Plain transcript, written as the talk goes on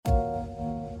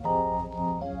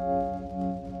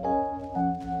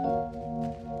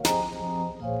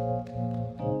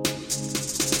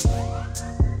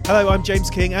Hello, I'm James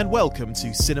King and welcome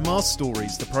to Cinema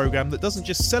Stories, the programme that doesn't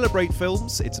just celebrate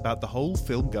films, it's about the whole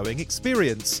film-going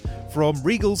experience. From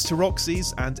Regals to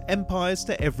Roxys and Empires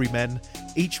to Everymen,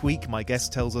 each week my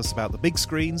guest tells us about the big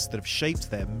screens that have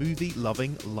shaped their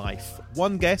movie-loving life.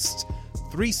 One guest,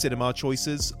 3 cinema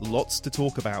choices, lots to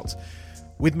talk about.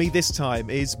 With me this time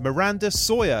is Miranda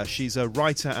Sawyer. She's a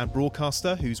writer and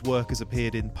broadcaster whose work has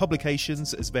appeared in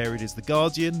publications as varied as The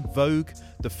Guardian, Vogue,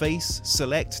 The Face,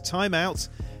 Select, Time Out,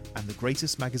 and the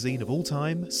greatest magazine of all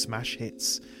time, Smash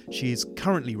Hits. She is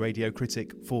currently radio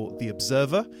critic for The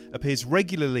Observer, appears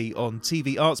regularly on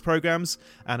TV arts programmes,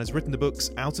 and has written the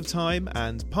books Out of Time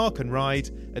and Park and Ride,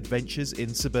 Adventures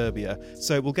in Suburbia.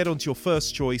 So we'll get on to your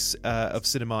first choice of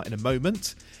cinema in a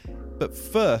moment. But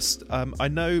first, I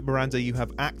know, Miranda, you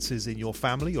have actors in your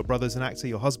family. Your brother's an actor,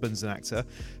 your husband's an actor.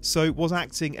 So was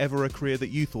acting ever a career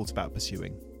that you thought about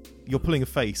pursuing? You're pulling a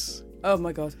face. Oh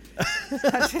my God.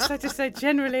 I just say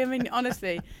generally, I mean,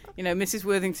 honestly, you know, Mrs.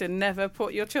 Worthington, never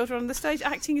put your children on the stage.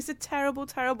 Acting is a terrible,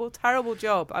 terrible, terrible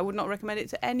job. I would not recommend it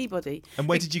to anybody. And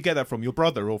where did you get that from? Your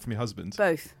brother or from your husband?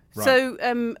 Both. Right.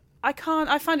 So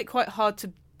I find it quite hard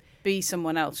to be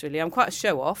someone else, really. I'm quite a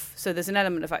show-off, so there's an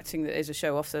element of acting that is a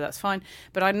show-off, so that's fine.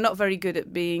 But I'm not very good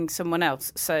at being someone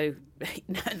else, so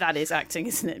that is acting,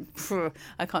 isn't it?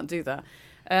 I can't do that.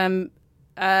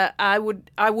 I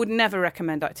would never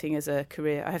recommend acting as a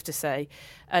career, I have to say,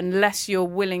 unless you're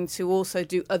willing to also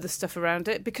do other stuff around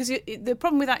it. Because the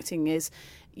problem with acting is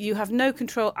you have no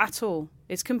control at all.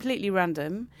 It's completely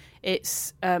random.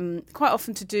 It's quite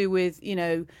often to do with, you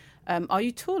know, are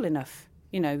you tall enough,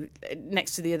 you know,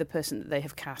 next to the other person that they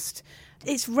have cast.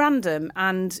 It's random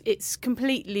and it's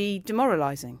completely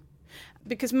demoralising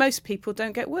because most people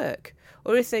don't get work.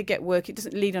 Or if they get work, it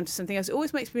doesn't lead on to something else. It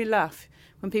always makes me laugh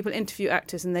when people interview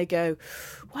actors and they go,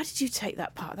 why did you take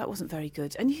that part? That wasn't very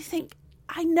good. And you think,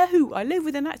 I know, I live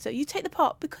with an actor. You take the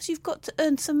part because you've got to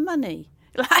earn some money.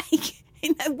 Like,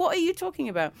 you know, what are you talking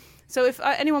about? So if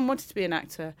anyone wanted to be an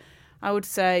actor, I would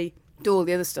say do all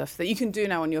the other stuff that you can do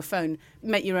now on your phone.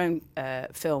 Make your own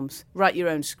films, write your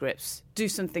own scripts, do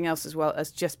something else as well as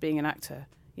just being an actor.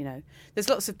 You know, there's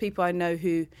lots of people I know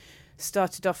who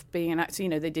started off being an actor. You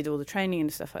know, they did all the training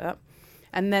and stuff like that.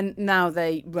 And then now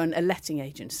they run a letting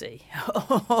agency,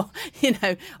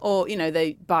 or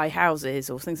they buy houses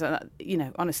or things like that. You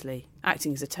know, honestly,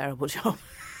 acting is a terrible job.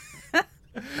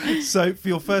 So, for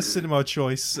your first cinema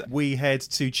choice, we head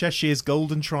to Cheshire's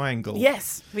Golden Triangle.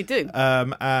 Yes, we do.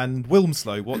 And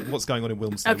Wilmslow. What's going on in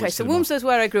Wilmslow? Okay, so Wilmslow's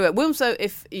where I grew up. Wilmslow,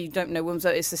 if you don't know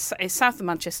Wilmslow, it's south of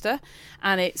Manchester,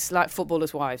 and it's like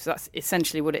Footballers' Wives. That's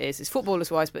essentially what it is. It's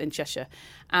Footballers' Wives, but in Cheshire.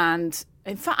 And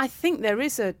in fact, I think there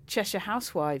is a Cheshire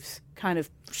Housewives kind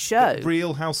of show.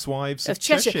 Real Housewives of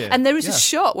Cheshire. And there is a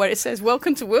shot where it says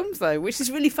 "Welcome to Wilmslow," which is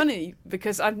really funny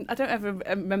because I don't ever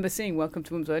remember seeing "Welcome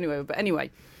to Wilmslow" anyway. But anyway,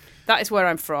 that is where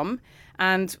I'm from.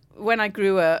 And when I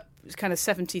grew up, it was kind of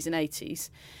 70s and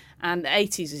 80s. And the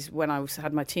 80s is when I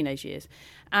had my teenage years.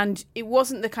 And it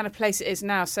wasn't the kind of place it is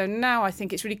now. So now I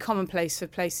think it's really commonplace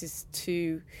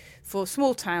for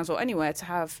small towns or anywhere to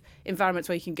have environments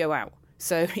where you can go out.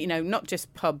 So, you know, not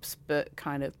just pubs, but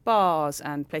kind of bars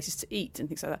and places to eat and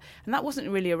things like that. And that wasn't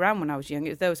really around when I was young.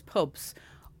 There was pubs,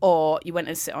 or you went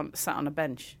and sat on a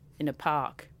bench in a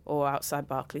park or outside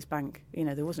Barclays Bank. You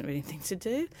know, there wasn't really anything to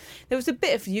do. There was a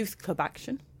bit of youth club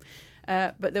action,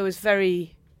 but there was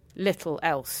very little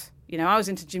else. You know, I was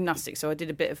into gymnastics, so I did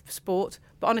a bit of sport.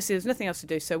 But honestly, there was nothing else to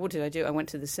do. So what did I do? I went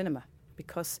to the cinema,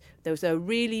 because there was a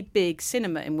really big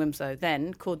cinema in Wilmslow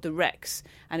then called the Rex,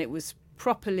 and it was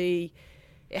properly...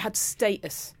 It had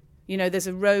status. You know, there's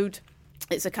a road,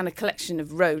 it's a kind of collection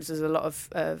of roads, as a lot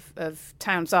of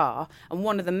towns are, and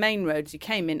one of the main roads, you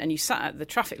came in and you sat at the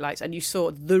traffic lights and you saw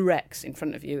the Rex in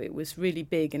front of you. It was really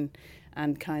big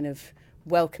and kind of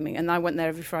welcoming, and I went there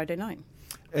every Friday night.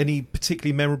 Any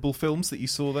particularly memorable films that you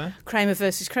saw there? Kramer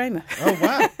versus Kramer. Oh,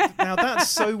 wow. Now, that's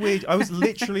so weird. I was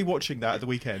literally watching that at the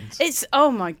weekend.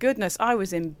 Oh, my goodness. I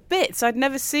was in bits. I'd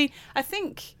never seen...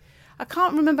 I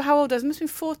can't remember how old I was. It must have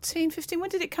been 14, 15. When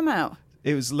did it come out?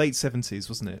 It was late 70s,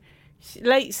 wasn't it?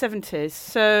 Late 70s.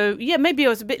 So, yeah, maybe I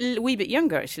was a wee bit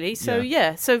younger, actually. So,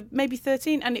 so maybe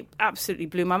 13. And it absolutely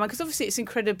blew my mind. Because obviously it's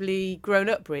incredibly grown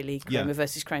up, really, Kramer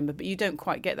versus Kramer. But you don't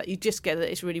quite get that. You just get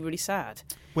that it's really, really sad.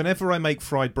 Whenever I make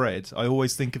fried bread, I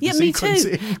always think of the sequence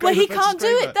in Kramer Well, he can't do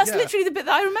Kramer. it. That's literally the bit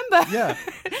that I remember. Yeah.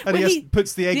 And he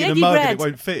puts the egg in a mug and it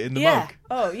won't fit in the mug.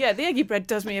 Oh, yeah, the eggy bread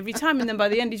does me every time. And then by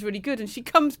the end, he's really good. And she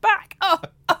comes back.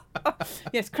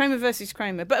 Yes, Kramer versus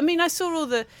Kramer. But I mean, I saw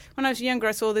when I was younger,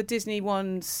 I saw the Disney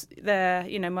ones there.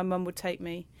 You know, my mum would take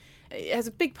me. It has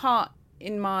a big part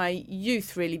in my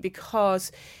youth, really,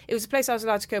 because it was a place I was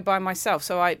allowed to go by myself.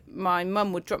 So my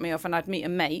mum would drop me off and I'd meet a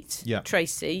mate,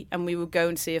 Tracy, and we would go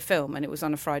and see a film, and it was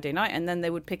on a Friday night, and then they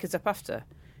would pick us up after.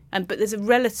 But there's a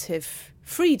relative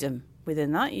freedom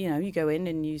within that. You go in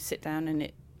and you sit down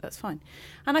and that's fine.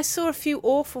 And I saw a few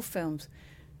awful films.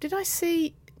 Did I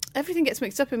see... Everything gets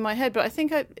mixed up in my head, but I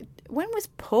think when was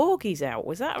Porky's out?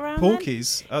 Was that around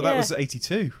Porky's? then? Oh, that was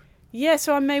 82. Yeah,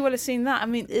 so I may well have seen that. I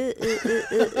mean,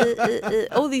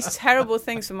 all these terrible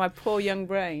things for my poor young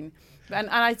brain. And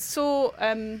I saw,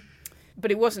 but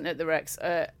it wasn't at the Rex.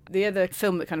 The other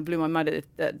film that kind of blew my mind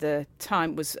at the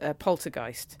time was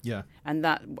Poltergeist. Yeah. And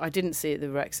that I didn't see at the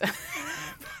Rex.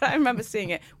 But I remember seeing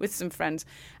it with some friends.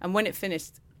 And when it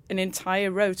finished, an entire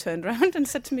row turned around and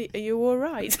said to me, "Are you all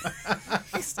right?" I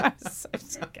was so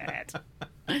scared.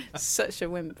 Such a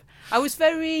wimp. I was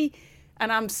very,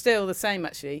 and I'm still the same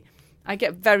actually, I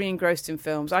get very engrossed in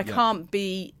films. I can't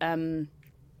be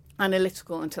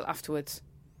analytical until afterwards.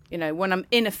 When I'm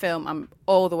in a film, I'm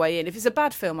all the way in. If it's a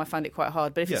bad film, I find it quite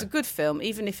hard. But if it's a good film,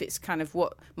 even if it's kind of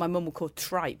what my mum would call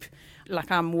tripe,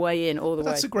 like I'm way in all the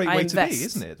way. That's a great way to be,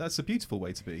 isn't it? That's a beautiful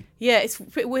way to be. Yeah, it's a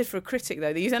bit weird for a critic,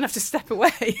 though, that you don't have to step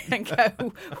away and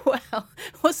go, well,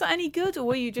 was that any good? Or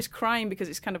were you just crying because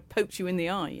it's kind of poked you in the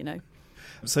eye,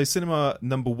 So cinema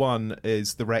number 1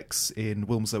 is the Rex in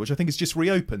Wilmslow, which I think is just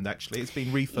reopened, actually. It's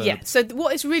been refurbed. Yeah, so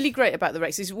what is really great about the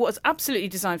Rex is what's absolutely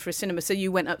designed for a cinema. So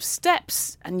you went up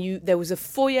steps and there was a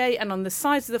foyer, and on the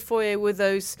sides of the foyer were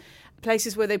those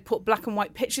places where they put black and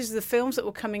white pictures of the films that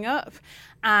were coming up.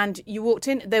 And you walked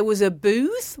in, there was a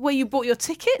booth where you bought your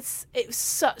tickets. It was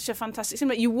such a fantastic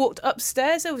cinema. You walked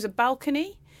upstairs, there was a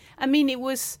balcony. I mean, it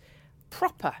was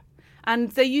proper. And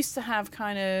they used to have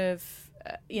kind of...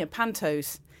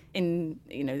 pantos in,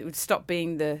 it would stop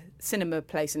being the cinema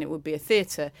place and it would be a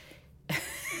theatre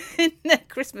in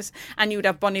Christmas, and you would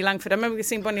have Bonnie Langford. I remember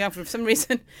seeing Bonnie Langford. For some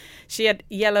reason, she had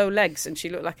yellow legs and she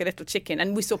looked like a little chicken.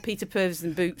 And we saw Peter Purves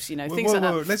in boots, things like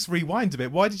that. Let's rewind a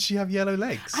bit. Why did she have yellow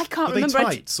legs? I can't remember. Were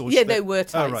they tights? They were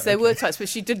tights. Oh, right, they were tights, but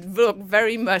she did look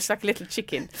very much like a little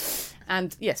chicken.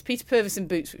 And yes, Peter Purves in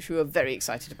boots, which we were very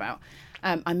excited about.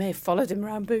 I may have followed him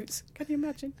around boots. Can you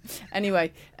imagine?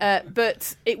 Anyway,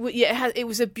 but it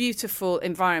was a beautiful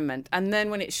environment. And then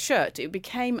when it shut, it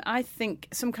became, I think,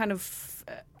 some kind of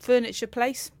furniture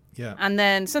place. Yeah. And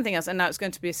then something else. And now it's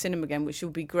going to be a cinema again, which will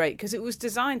be great because it was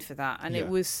designed for that. And it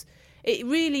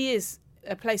really is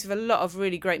a place of a lot of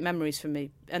really great memories for me.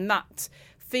 And that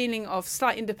feeling of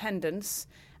slight independence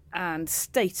and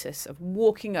status of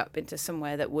walking up into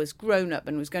somewhere that was grown up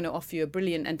and was going to offer you a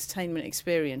brilliant entertainment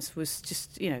experience was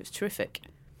just, it's terrific.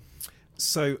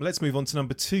 So let's move on to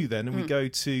number 2 then, and we go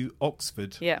to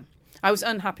Oxford. Yeah. I was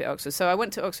unhappy at Oxford. So I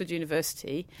went to Oxford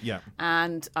University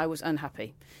and I was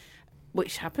unhappy,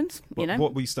 which happens,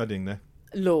 What were you studying there?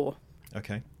 Law.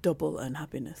 Okay. Double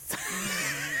unhappiness.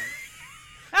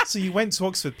 So you went to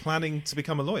Oxford planning to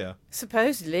become a lawyer?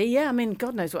 Supposedly, yeah. I mean,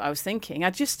 God knows what I was thinking. I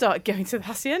just started going to the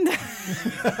Hacienda.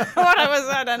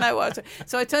 I don't know what.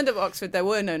 So I turned up at Oxford. There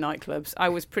were no nightclubs. I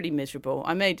was pretty miserable.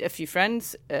 I made a few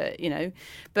friends,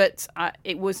 but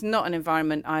it was not an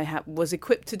environment I was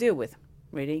equipped to deal with,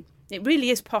 really. It really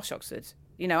is posh, Oxford.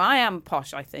 I am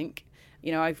posh, I think.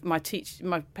 My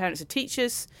parents are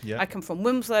teachers. Yeah. I come from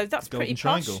Wilmslow. That's Golden pretty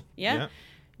Triangle. posh. Yeah.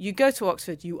 You go to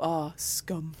Oxford, you are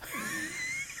scum.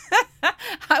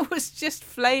 I was just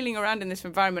flailing around in this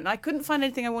environment and I couldn't find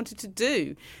anything I wanted to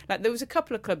do. Like, there was a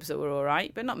couple of clubs that were all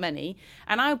right, but not many.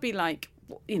 And I would be like,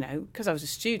 because I was a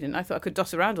student, I thought I could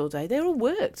dot around all day. They all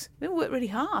worked. They all worked really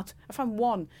hard. I found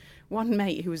one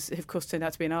mate who was, of course, turned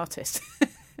out to be an artist.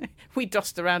 We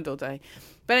dossed around all day.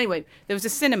 But anyway, there was a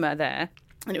cinema there.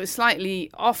 And it was slightly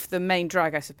off the main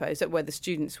drag, I suppose, where the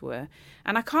students were.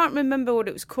 And I can't remember what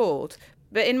it was called,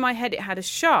 but in my head it had a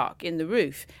shark in the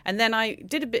roof. And then I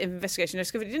did a bit of investigation. I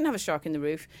discovered it didn't have a shark in the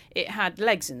roof. It had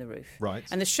legs in the roof. Right.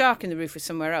 And the shark in the roof was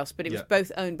somewhere else, but it was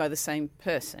both owned by the same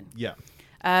person. Yeah.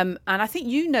 And I think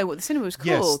you know what the cinema was called.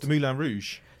 Yes, the Moulin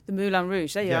Rouge. The Moulin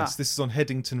Rouge, there you are. Yes, this is on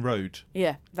Headington Road.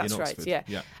 Yeah, that's right, Oxford.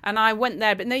 yeah. And I went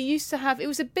there, but they used to have, it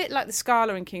was a bit like the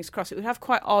Scala in King's Cross. It would have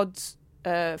quite odd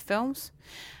films.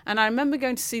 And I remember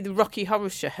going to see the Rocky Horror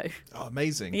Show. Oh,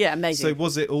 amazing. Yeah, amazing. So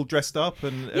was it all dressed up?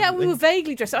 And everything? Yeah, we were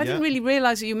vaguely dressed up. I didn't really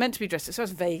realise that you were meant to be dressed up, so I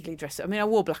was vaguely dressed up. I mean, I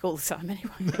wore black all the time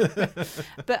anyway.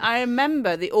 But I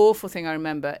remember, the awful thing I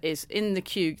remember is in the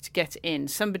queue to get in,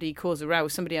 somebody caused a row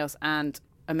with somebody else and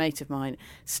a mate of mine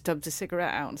stubbed a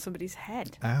cigarette out on somebody's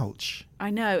head. Ouch. I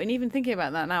know, and even thinking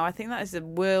about that now, I think that is the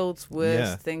world's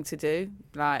worst thing to do.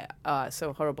 Like, it's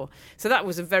so horrible. So that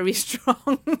was a very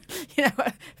strong,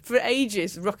 for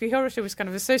ages, Rocky Horror Show was kind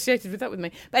of associated with that with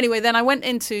me. But anyway, then I went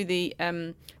into the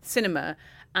cinema,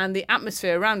 and the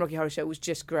atmosphere around Rocky Horror Show was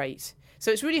just great.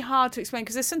 So it's really hard to explain,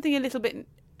 because there's something a little bit,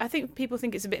 I think people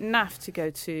think it's a bit naff to go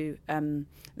to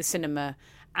the cinema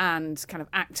and kind of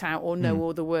act out or know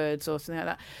all the words or something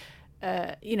like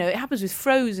that. It happens with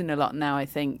Frozen a lot now, I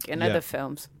think, and other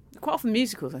films. Quite often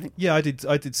musicals, I think. Yeah, I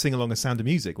did sing along A Sound of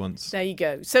Music once. There you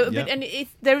go. So,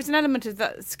 there is an element of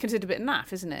that that's considered a bit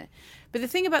naff, isn't it? But the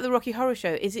thing about the Rocky Horror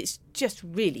Show is it's just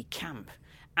really camp,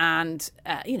 and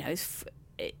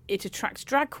it attracts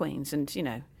drag queens,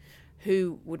 and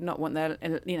who would not want their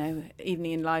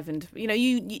evening enlivened?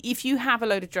 If you have a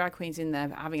load of drag queens in there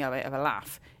having a bit of a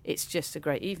laugh, it's just a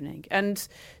great evening. And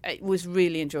it was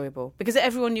really enjoyable because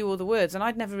everyone knew all the words, and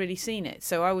I'd never really seen it,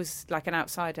 so I was like an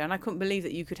outsider, and I couldn't believe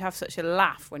that you could have such a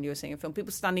laugh when you were seeing a film.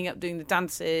 People standing up doing the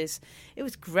dances. It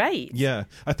was great. Yeah,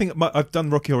 I think I've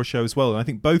done Rocky Horror Show as well, and I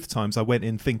think both times I went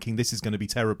in thinking this is going to be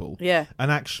terrible. Yeah,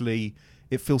 and actually,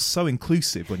 it feels so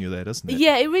inclusive when you're there, doesn't it?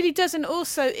 Yeah, it really does. And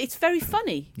also, it's very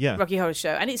funny, yeah. Rocky Horror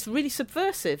Show. And it's really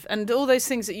subversive. And all those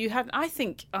things that you had, I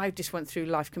think I just went through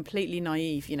life completely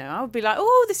naive. I would be like,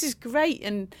 oh, this is great.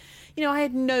 And, I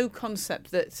had no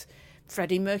concept that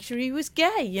Freddie Mercury was gay.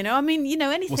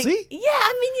 Anything. Was he? Yeah,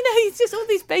 it's just all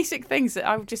these basic things that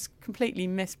I would just completely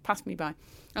passed me by.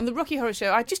 And the Rocky Horror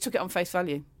Show, I just took it on face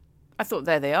value. I thought,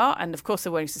 there they are. And of course,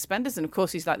 they're wearing suspenders. And of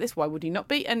course, he's like this. Why would he not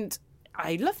be? And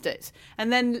I loved it.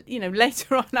 And then,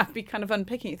 later on I'd be kind of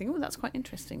unpicking it, thinking, oh, that's quite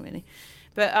interesting, really.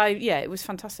 But it was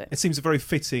fantastic. It seems a very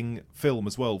fitting film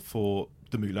as well for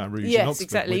the Moulin Rouge in Oxford,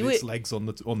 exactly. with its legs on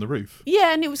the roof.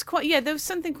 Yeah, and it was quite, there was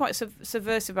something quite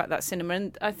subversive about that cinema.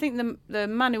 And I think the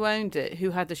man who owned it,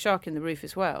 who had the shark in the roof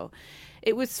as well,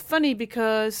 it was funny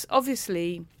because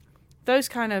obviously those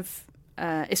kind of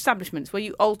establishments where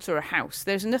you alter a house,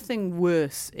 there's nothing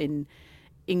worse in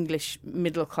English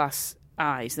middle class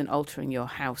eyes than altering your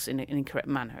house in an incorrect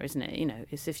manner, isn't it?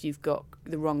 It's if you've got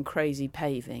the wrong crazy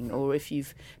paving, or if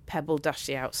you've pebble dashed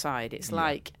the outside. It's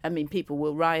like, people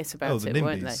will riot about it,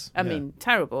 won't they?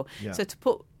 Terrible. Yeah. So to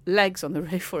put legs on the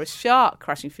roof or a shark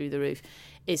crashing through the roof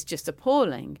is just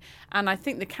appalling. And I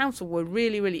think the council were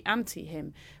really, really anti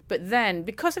him. But then,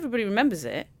 because everybody remembers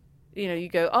it, you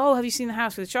go, oh, have you seen the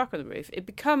house with the shark on the roof? It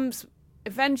becomes...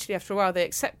 Eventually, after a while, they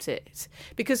accept it.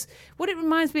 Because what it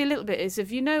reminds me a little bit is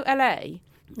of, LA.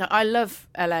 Now, I love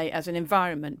LA as an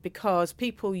environment because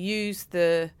people use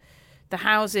the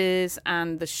houses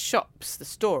and the shops, the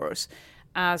stores,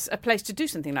 as a place to do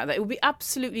something like that. It would be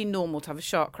absolutely normal to have a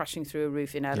shark crashing through a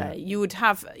roof in LA. Yeah. You would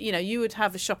have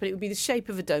a shop and it would be the shape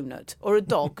of a donut or a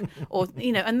dog or,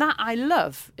 and that I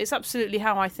love. It's absolutely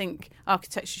how I think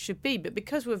architecture should be. But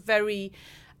because we're very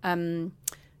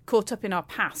caught up in our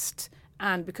past,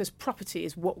 and because property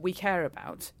is what we care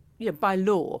about, by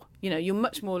law, you're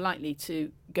much more likely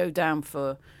to go down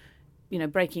for,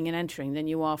 breaking and entering than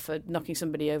you are for knocking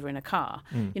somebody over in a car.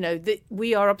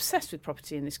 We are obsessed with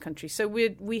property in this country, so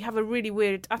we have a really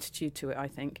weird attitude to it, I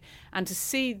think. And to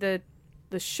see the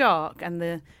shark and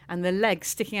the legs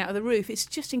sticking out of the roof, it's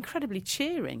just incredibly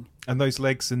cheering. And those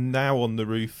legs are now on the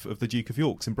roof of the Duke of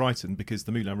York's in Brighton, because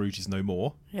the Moulin Rouge is no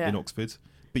more in Oxford,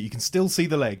 but you can still see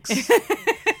the legs.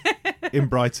 In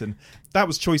Brighton. That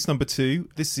was choice number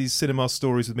 2. This is Cinema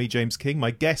Stories with me, James King,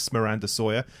 my guest Miranda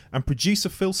Sawyer, and producer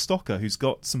Phil Stocker, who's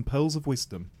got some pearls of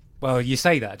wisdom. Well, you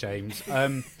say that, James.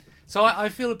 So I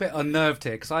feel a bit unnerved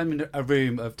here because I'm in a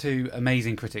room of 2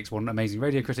 amazing critics, one amazing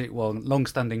radio critic, one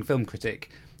long-standing film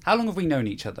critic. How long have we known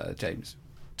each other, James?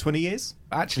 20 years?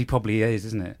 Actually, probably is,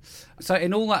 isn't it? So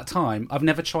in all that time, I've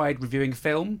never tried reviewing a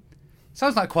film.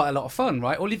 Sounds like quite a lot of fun,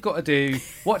 right? All you've got to do,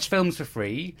 watch films for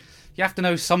free. You have to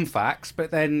know some facts,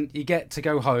 but then you get to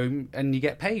go home and you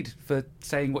get paid for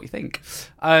saying what you think.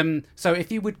 So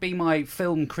if you would be my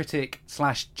film critic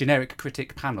 / generic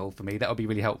critic panel for me, that would be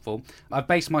really helpful. I've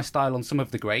based my style on some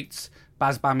of the greats.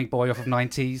 Baz Bamigboy off of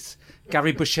 90s.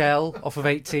 Gary Bushell off of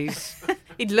 80s.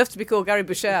 He'd love to be called Gary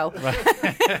Bushell.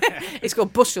 It's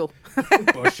called Bushel.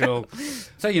 Bushel.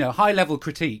 So, high-level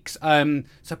critiques.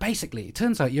 So basically, it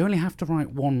turns out you only have to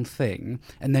write one thing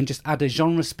and then just add a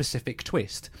genre-specific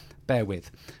twist. Bear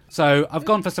with. So I've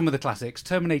gone for some of the classics.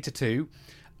 Terminator 2.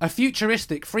 A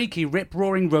futuristic, freaky,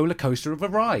 rip-roaring roller coaster of a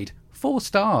ride. 4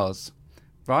 stars.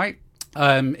 Right?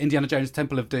 Indiana Jones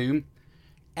Temple of Doom.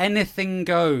 Anything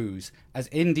goes as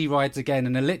Indy rides again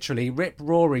in a literally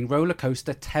rip-roaring roller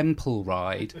coaster temple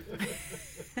ride.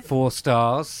 4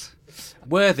 stars.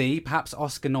 Worthy, perhaps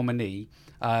Oscar nominee,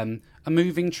 a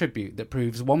moving tribute that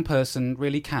proves one person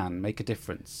really can make a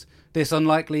difference. This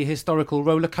unlikely historical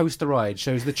roller coaster ride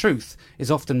shows the truth is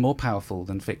often more powerful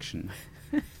than fiction.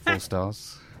 4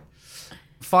 stars.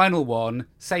 Final one,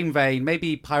 same vein,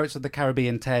 maybe Pirates of the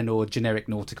Caribbean 10 or generic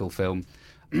nautical film.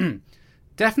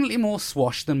 Definitely more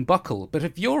swash than buckle, but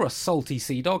if you're a salty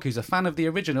sea dog who's a fan of the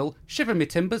original, shiver me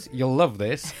timbers, you'll love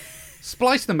this.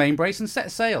 Splice the main brace and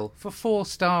set sail for 4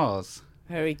 stars.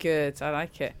 Very good. I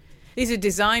like it. These are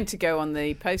designed to go on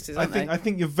the posters, aren't they? I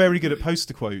think you're very good at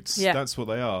poster quotes. Yeah. That's what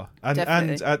they are. And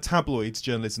Definitely. at tabloid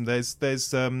journalism, there's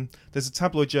a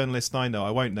tabloid journalist I know.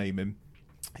 I won't name him.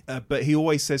 But he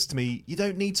always says to me, you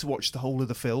don't need to watch the whole of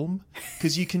the film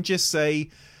because you can just say,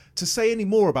 to say any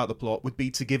more about the plot would be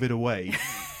to give it away.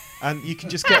 And you can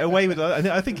just get away with it. And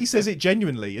I think he says it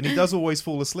genuinely, and he does always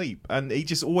fall asleep. And he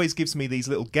just always gives me these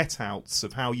little get-outs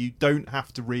of how you don't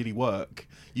have to really work.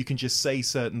 You can just say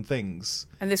certain things.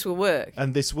 And this will work.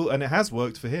 And it has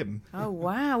worked for him. Oh,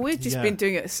 wow. We've just Yeah. been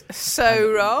doing it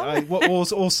so wrong.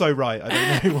 Also right.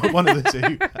 I don't know, one of the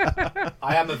two.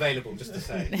 I am available, just to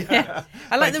say. Yeah.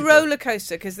 I like the roller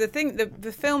coaster because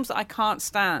the films that I can't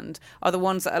stand are the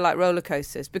ones that are like roller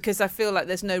coasters because I feel like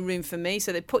there's no room for me.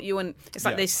 So they put you in, it's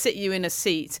like they sit you in a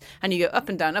seat and you go up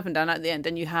and down at the end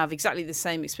and you have exactly the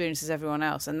same experience as everyone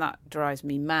else. And that drives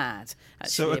me mad.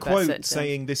 So a quote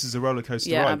saying this is a roller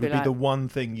coaster ride would be the one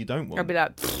thing you don't want. I'd be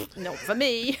like, not for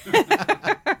me.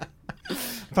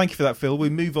 Thank you for that, Phil. We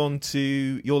move on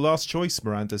to your last choice,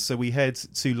 Miranda. So we head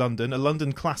to London, a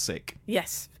London classic.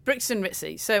 Yes, Brixton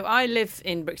Ritzy. So I live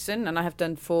in Brixton and I have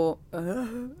done for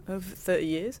over 30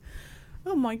 years.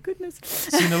 Oh my goodness.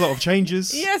 Seen a lot of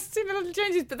changes. Yes, seen a lot of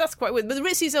changes, but that's quite weird. But the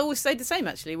Ritzy's always stayed the same,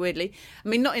 actually, weirdly. I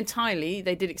mean, not entirely.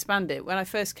 They did expand it. When I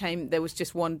first came, there was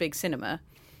just one big cinema.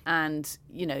 And,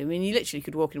 you literally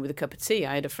could walk in with a cup of tea.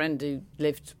 I had a friend who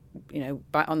lived,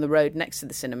 on the road next to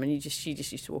the cinema, and she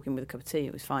just used to walk in with a cup of tea.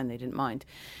 It was fine. They didn't mind.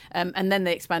 And then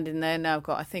they expanded, and they've now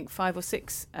got, I think, 5 or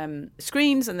 6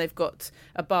 screens, and they've got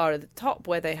a bar at the top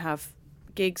where they have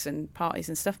gigs and parties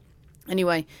and stuff.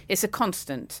 Anyway, it's a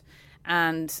constant.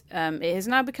 And it has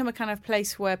now become a kind of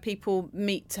place where people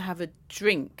meet to have a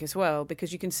drink as well,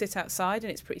 because you can sit outside and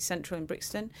it's pretty central in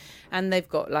Brixton. And they've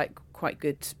got quite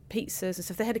good pizzas and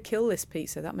stuff. They had a Kill List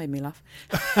pizza. That made me laugh.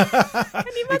 Can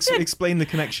you imagine? Explain the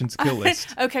connection to Kill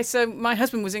List. Okay, so my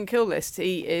husband was in Kill List.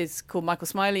 He is called Michael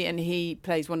Smiley and he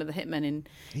plays one of the hitmen in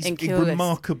Kill List. He's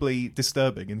remarkably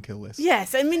disturbing in Kill List.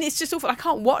 Yes, I mean, it's just awful. I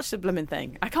can't watch the blooming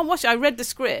thing. I can't watch it. I read the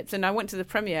script and I went to the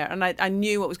premiere and I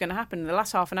knew what was going to happen. In the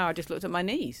last half an hour, I just looked at my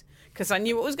knees because I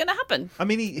knew what was going to happen. I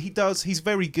mean, he's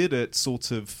very good at sort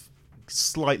of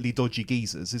slightly dodgy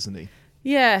geezers, isn't he?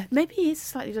 Yeah, maybe he's a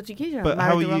slightly dodgy geezer. But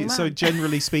how are you? So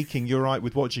generally speaking, you're right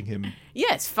with watching him.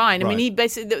 Yeah, it's fine. Right. I mean, he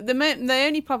basically the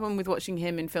only problem with watching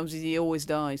him in films is he always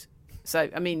dies. So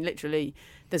I mean, literally,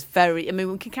 we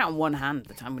can count on one hand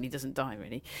the time when he doesn't die,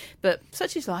 really. But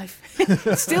such is life.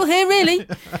 Still here, really.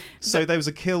 So there was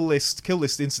a Kill List. Kill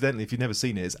List, incidentally, if you've never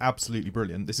seen it, is absolutely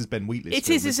brilliant. This is Ben Wheatley's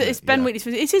film, isn't it? It's Ben Wheatley's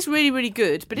film. It is really, really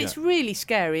good, but it's really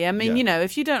scary. I mean,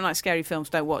 if you don't like scary films,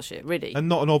 don't watch it, really. And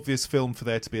not an obvious film for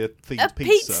there to be a themed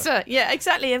pizza. Yeah,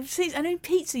 exactly. I know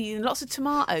pizza, lots of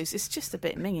tomatoes. It's just a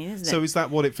bit minging, isn't it? So is that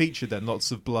what it featured then?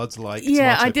 Lots of blood, like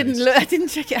yeah, tomato I didn't paste? look. I didn't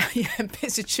check it out. Yeah,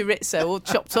 bits of chorizo all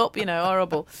chopped up.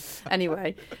 Horrible.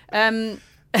 Anyway,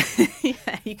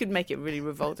 you could make it really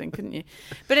revolting, couldn't you?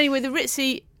 But anyway, the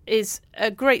Ritzy is a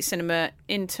great cinema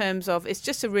in terms of it's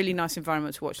just a really nice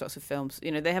environment to watch lots of films.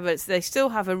 They still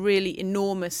have a really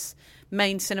enormous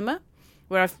main cinema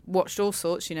where I've watched all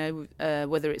sorts.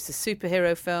 Whether it's the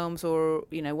superhero films or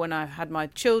when I had my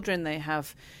children, they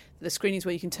have the screenings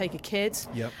where you can take a kid.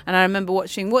 Yep. And I remember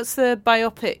watching what's the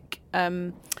biopic.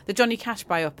 The Johnny Cash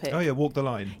biopic. Oh yeah, Walk the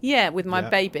Line. Yeah, with my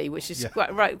baby, which is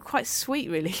quite sweet,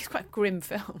 really. It's quite a grim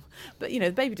film, but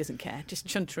the baby doesn't care, just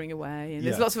chuntering away, and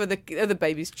there's lots of other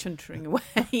babies chuntering away.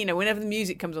 Whenever the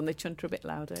music comes on, they chunter a bit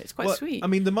louder. It's quite sweet. I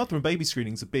mean, the mother and baby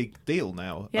screening's a big deal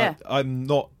now. Yeah. I'm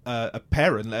not a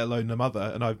parent, let alone a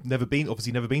mother, and I've never been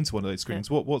to one of those screenings.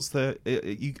 Yeah. Are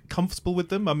you comfortable with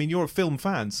them? I mean, you're a film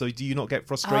fan, so do you not get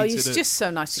frustrated? Oh, it's just so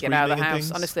nice to get out of the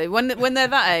house. Honestly, when they're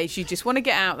that age, you just want to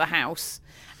get out of the house.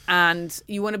 And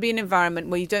you want to be in an environment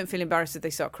where you don't feel embarrassed if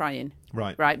they start crying.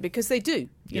 Right? Because they do.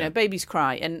 Babies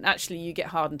cry. And actually you get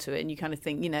hardened to it and you kind of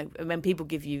think, when people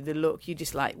give you the look, you're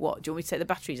just like, what? Do you want me to take the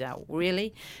batteries out?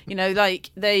 Really?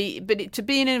 To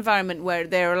be in an environment where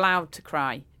they're allowed to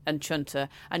cry and chunter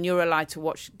and you're allowed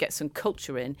to get some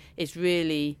culture in is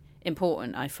really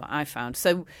important, I found.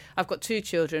 So I've got 2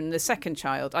 children. The second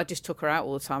child, I just took her out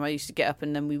all the time. I used to get up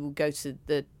and then we would go to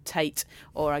the Tate,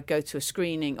 or I'd go to a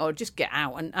screening, or just get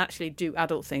out and actually do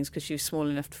adult things because she was small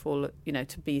enough to fall,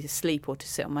 to be asleep or to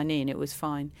sit on my knee, and it was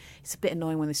fine. It's a bit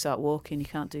annoying when they start walking. You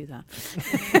can't do that.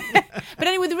 But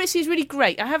anyway, the Ritzy is really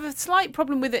great. I have a slight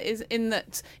problem with it is in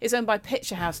that it's owned by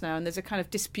Picture House now, and there's a kind of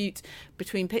dispute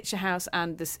between Picture House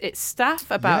and its staff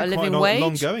about a living wage.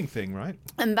 Quite an ongoing thing, right?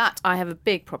 And that I have a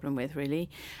big problem with, really.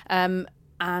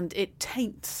 And it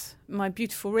taints my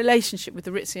beautiful relationship with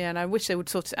the Ritzy, and I wish they would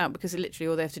sort it out, because literally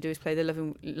all they have to do is play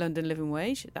the London living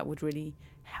wage. That would really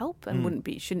help, and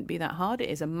shouldn't be that hard. It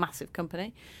is a massive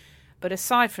company. But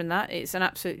aside from that, it's an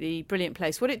absolutely brilliant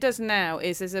place. What it does now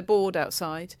is there's a board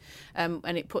outside,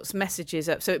 and it puts messages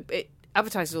up. So it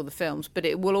advertises all the films, but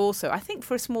it will also, I think,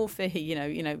 for a small fee,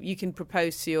 you can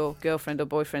propose to your girlfriend or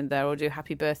boyfriend there, or do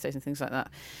happy birthdays and things like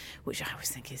that, which I always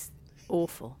think is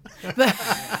awful. But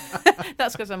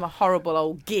that's because I'm a horrible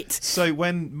old git. So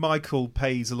when Michael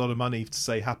pays a lot of money to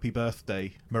say happy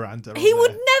birthday, Miranda, he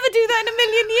would never do that in a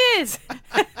million years.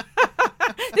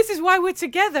 This is why we're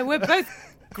together. We're both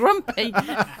grumpy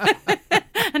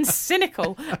and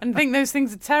cynical and think those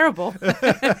things are terrible.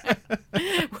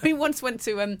 We once went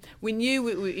to we knew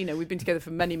we'd been together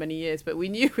for many years, but we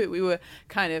knew we were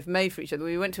kind of made for each other.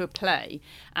 We went to a play,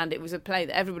 and it was a play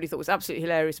that everybody thought was absolutely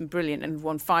hilarious and brilliant and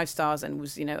won 5 stars and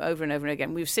was over and over and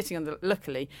again. We were sitting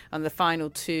luckily on the final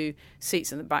 2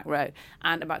 seats in the back row,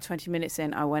 and about 20 minutes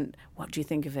in I went, "What do you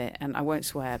think of it?" And I won't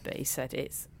swear, but he said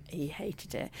he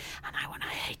hated it, and I went, "I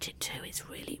hate it too, it's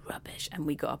really rubbish." And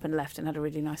we got up and left and had a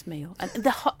really nice meal, and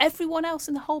everyone else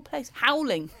in the whole place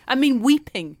howling,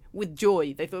 weeping with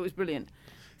joy. They thought it was brilliant.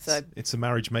 So it's a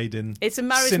marriage made in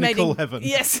cynical heaven.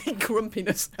 Yes,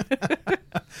 grumpiness.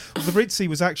 Well, the Ritzy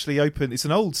was actually open. It's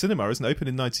an old cinema, isn't it? Opened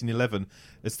in 1911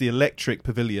 as the Electric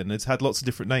Pavilion. It's had lots of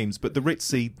different names, but the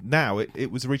Ritzy now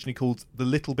it was originally called the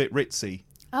Little Bit Ritzy.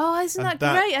 Oh, isn't that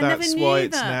great? I never knew that. That's why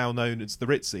it's now known as the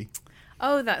Ritzy.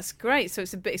 Oh, that's great. So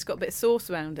it's got a bit of sauce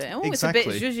around it. Oh, exactly. It's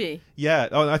a bit zhuzhy. Yeah,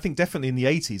 I think definitely in the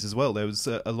 80s as well. There was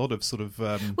a lot of sort of...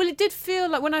 Well, it did feel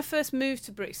like when I first moved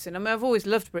to Brixton, I've always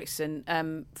loved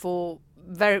Brixton for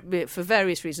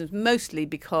various reasons, mostly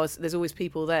because there's always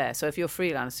people there. So if you're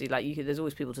freelance, there's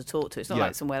always people to talk to. It's not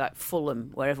like somewhere like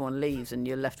Fulham where everyone leaves and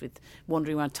you're left with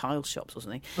wandering around tile shops or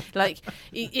something.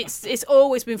 It's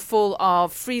always been full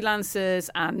of freelancers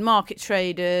and market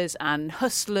traders and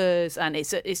hustlers, and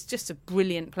it's just a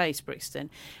brilliant place,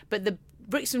 Brixton. But the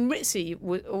Brixton Ritzy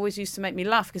always used to make me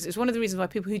laugh, because it's one of the reasons why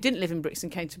people who didn't live in Brixton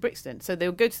came to Brixton. So they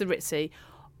would go to the Ritzy,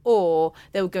 or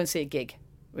they would go and see a gig.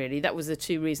 Really, that was the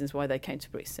 2 reasons why they came to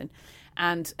Brixton,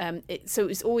 and so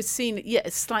it's always seen,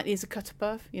 slightly as a cut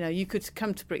above. You could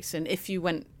come to Brixton if you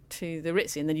went to the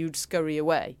Ritzy, and then you'd scurry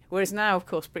away. Whereas now, of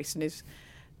course, Brixton is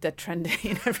dead trendy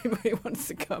and everybody wants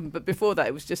to come. But before that,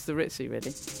 it was just the Ritzy,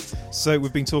 really. So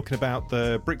we've been talking about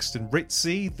the Brixton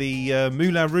Ritzy, the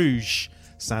Moulin Rouge,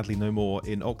 sadly no more,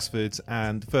 in Oxford,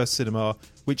 and First Cinema,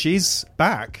 which is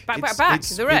back. Back,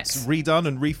 the Rex. It's redone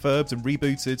and refurbed and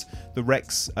rebooted, the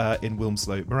Rex in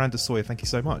Wilmslow. Miranda Sawyer, thank you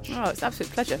so much. Oh, it's an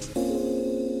absolute pleasure.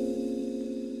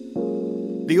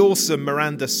 The awesome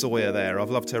Miranda Sawyer there.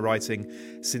 I've loved her writing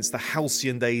since the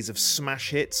halcyon days of smash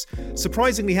hits.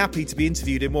 Surprisingly happy to be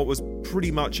interviewed in what was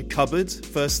pretty much a cupboard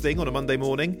first thing on a Monday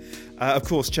morning. Of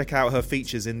course, check out her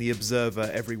features in The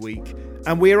Observer every week.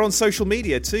 And we are on social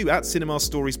media too, at Cinema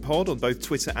Stories Pod on both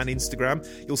Twitter and Instagram.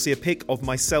 You'll see a pic of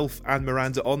myself and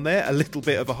Miranda on there, a little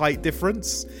bit of a height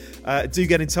difference. Do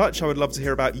get in touch. I would love to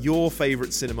hear about your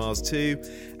favourite cinemas too.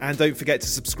 And don't forget to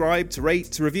subscribe, to rate,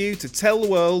 to review, to tell the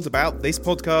world about this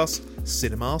podcast,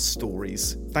 Cinema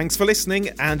Stories. Thanks for listening,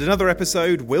 and another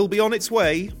episode will be on its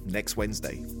way next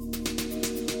Wednesday.